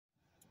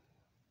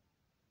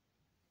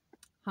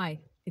Hi,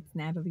 it's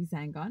Natalie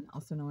Zangon,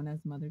 also known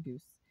as Mother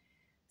Goose.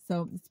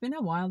 So it's been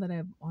a while that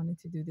I've wanted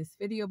to do this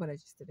video, but I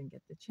just didn't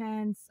get the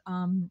chance.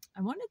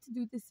 I wanted to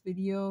do this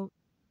video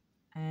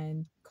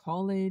and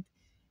call it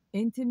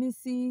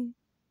Intimacy,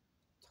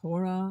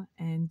 Torah,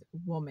 and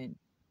Woman.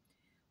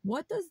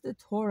 What does the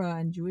Torah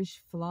and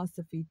Jewish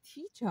philosophy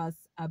teach us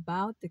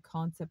about the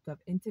concept of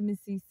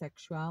intimacy,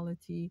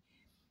 sexuality,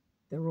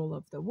 the role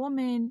of the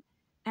woman,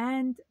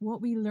 and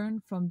what we learn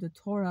from the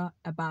Torah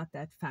about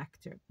that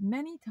factor?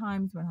 Many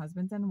times when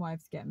husbands and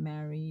wives get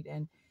married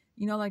and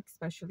like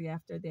especially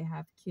after they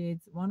have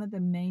kids, one of the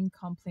main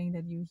complaint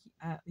that you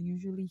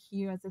usually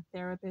hear as a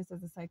therapist,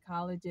 as a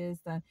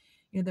psychologist, that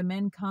the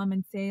men come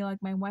and say like,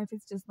 my wife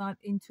is just not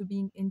into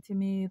being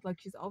intimate,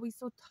 like she's always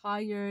so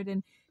tired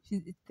and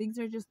things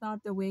are just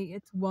not the way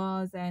it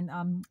was. And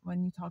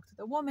when you talk to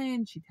the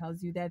woman, she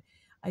tells you that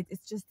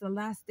it's just the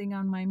last thing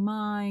on my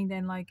mind,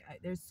 and like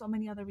there's so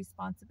many other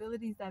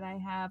responsibilities that I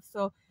have.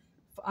 So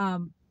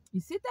you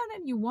sit down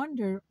and you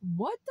wonder,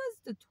 what does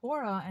the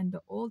Torah and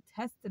the Old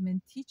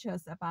Testament teach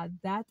us about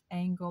that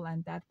angle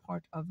and that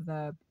part of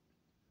the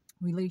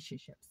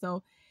relationship?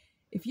 So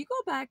if you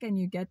go back and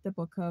you get the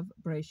book of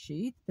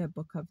Breshit, the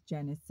book of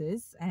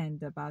Genesis,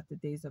 and about the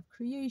days of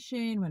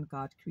creation, when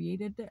God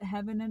created the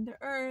heaven and the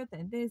earth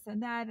and this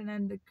and that, and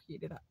then they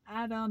created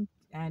Adam,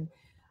 and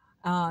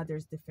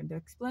there's different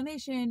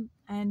explanation,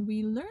 and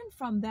we learn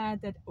from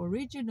that that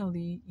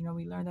originally,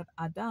 we learned that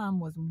Adam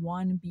was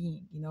one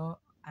being.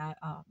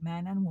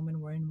 Man and woman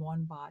were in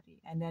one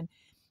body, and then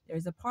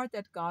there's a part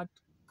that God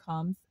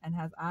comes and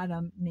has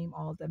Adam name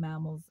all the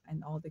mammals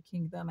and all the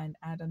kingdom, and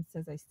Adam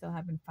says, I still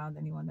haven't found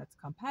anyone that's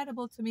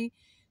compatible to me.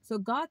 So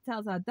God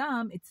tells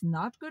Adam, it's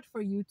not good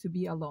for you to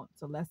be alone.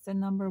 So lesson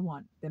number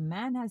one, the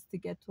man has to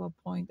get to a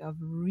point of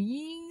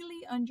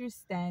really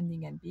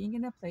understanding and being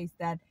in a place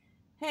that,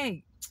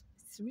 hey,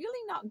 it's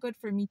really not good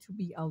for me to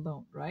be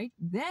alone, right?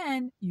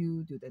 Then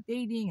you do the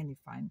dating and you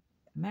find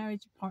a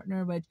marriage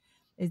partner, which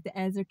is the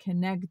Ezer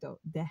Kenegdo,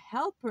 the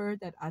helper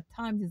that at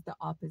times is the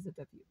opposite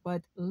of you.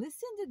 But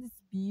listen to this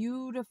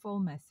beautiful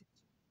message.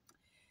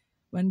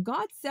 When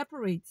God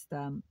separates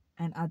them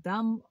and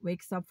Adam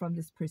wakes up from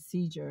this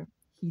procedure,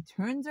 he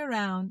turns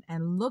around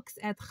and looks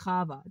at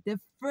Chava, the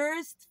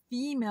first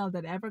female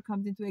that ever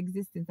comes into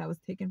existence that was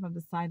taken from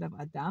the side of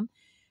Adam.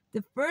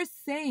 The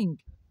first saying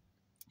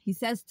he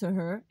says to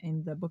her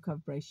in the book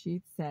of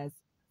Breshit says,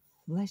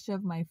 flesh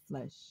of my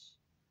flesh,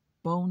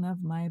 bone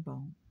of my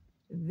bone.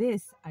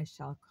 This I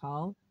shall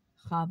call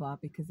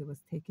Chava, because it was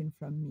taken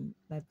from me,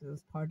 that it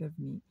was part of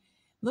me.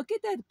 Look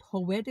at that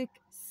poetic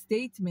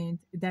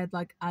statement that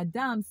like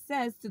Adam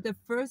says to the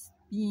first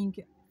being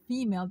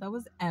female that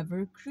was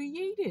ever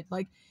created.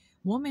 Like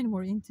women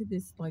were into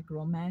this like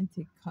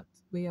romantic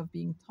way of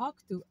being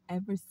talked to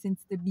ever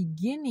since the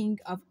beginning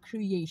of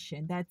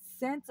creation. That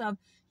sense of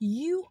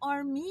you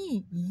are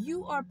me,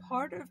 you are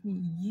part of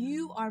me,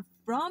 you are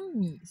from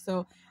me.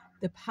 So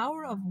the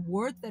power of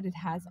words that it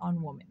has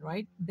on women,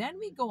 right? Then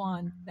we go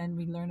on, then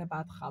we learn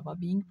about Chava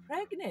being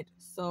pregnant.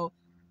 So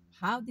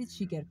how did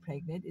she get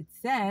pregnant? It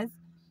says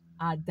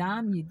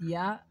Adam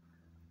Yidia,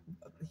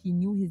 he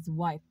knew his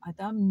wife.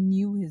 Adam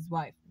knew his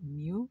wife.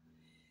 Knew.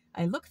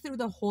 I looked through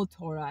the whole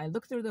Torah. I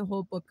looked through the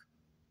whole book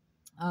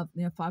of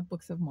 5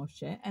 books of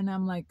Moshe, and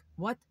I'm like,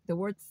 what? The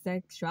word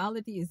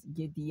sexuality is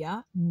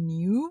Yedia,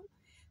 knew.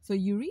 So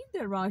you read the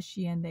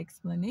Rashi and the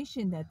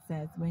explanation that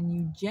says when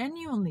you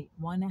genuinely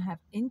want to have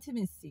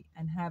intimacy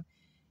and have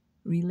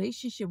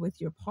relationship with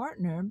your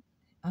partner,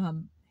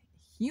 um,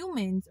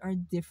 humans are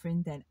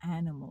different than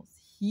animals.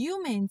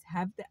 Humans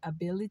have the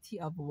ability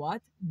of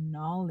what?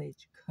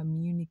 Knowledge,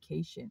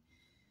 communication,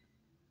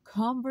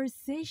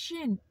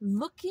 conversation,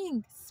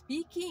 looking,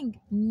 speaking,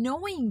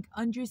 knowing,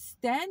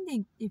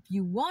 understanding. If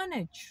you want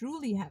to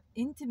truly have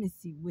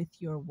intimacy with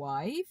your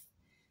wife,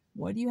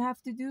 what do you have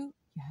to do?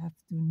 You have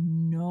to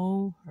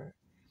know her.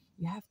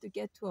 You have to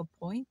get to a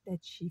point that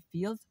she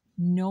feels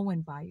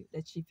known by you,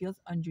 that she feels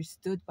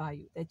understood by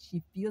you, that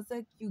she feels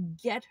like you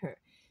get her,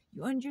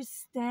 you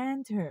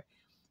understand her.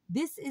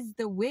 This is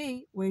the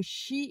way where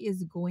she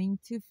is going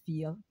to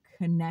feel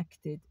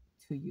connected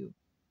to you.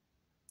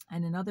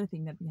 And another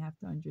thing that we have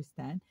to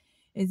understand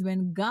is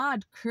when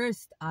God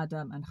cursed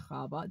Adam and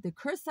Chava, the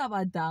curse of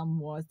Adam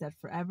was that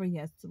forever he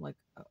has to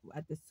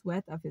at the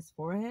sweat of his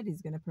forehead,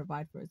 he's going to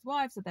provide for his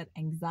wife. So that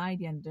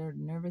anxiety and the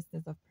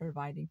nervousness of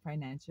providing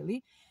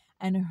financially.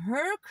 And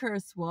her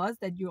curse was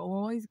that you're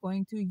always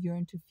going to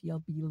yearn to feel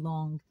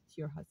belonged to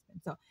your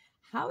husband. So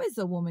how is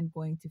a woman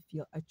going to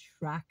feel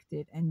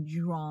attracted and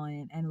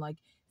drawn and like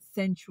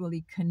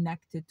sensually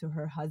connected to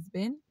her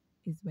husband?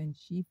 Is when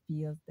she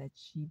feels that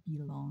she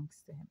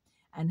belongs to him.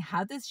 And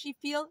how does she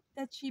feel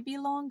that she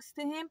belongs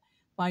to him?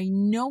 By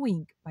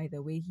knowing, by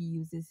the way he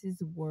uses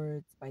his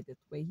words, by the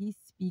way he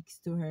speaks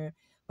to her,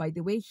 by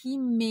the way he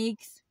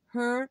makes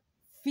her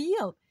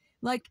feel.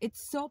 Like it's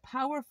so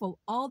powerful.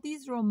 All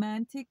these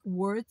romantic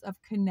words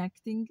of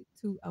connecting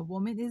to a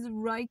woman is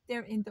right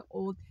there in the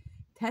Old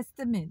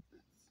Testament.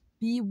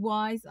 Be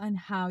wise on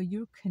how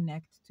you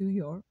connect to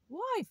your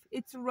wife.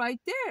 It's right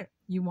there.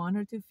 You want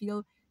her to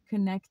feel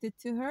connected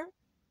to her,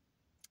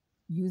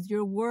 use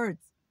your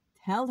words.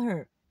 Tell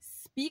her,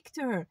 speak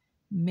to her,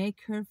 make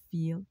her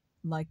feel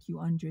like you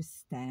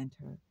understand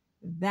her.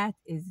 That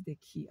is the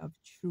key of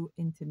true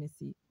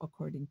intimacy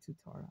according to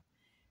Torah.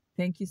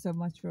 Thank you so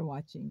much for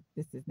watching.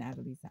 This is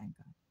Natalie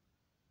Zangon.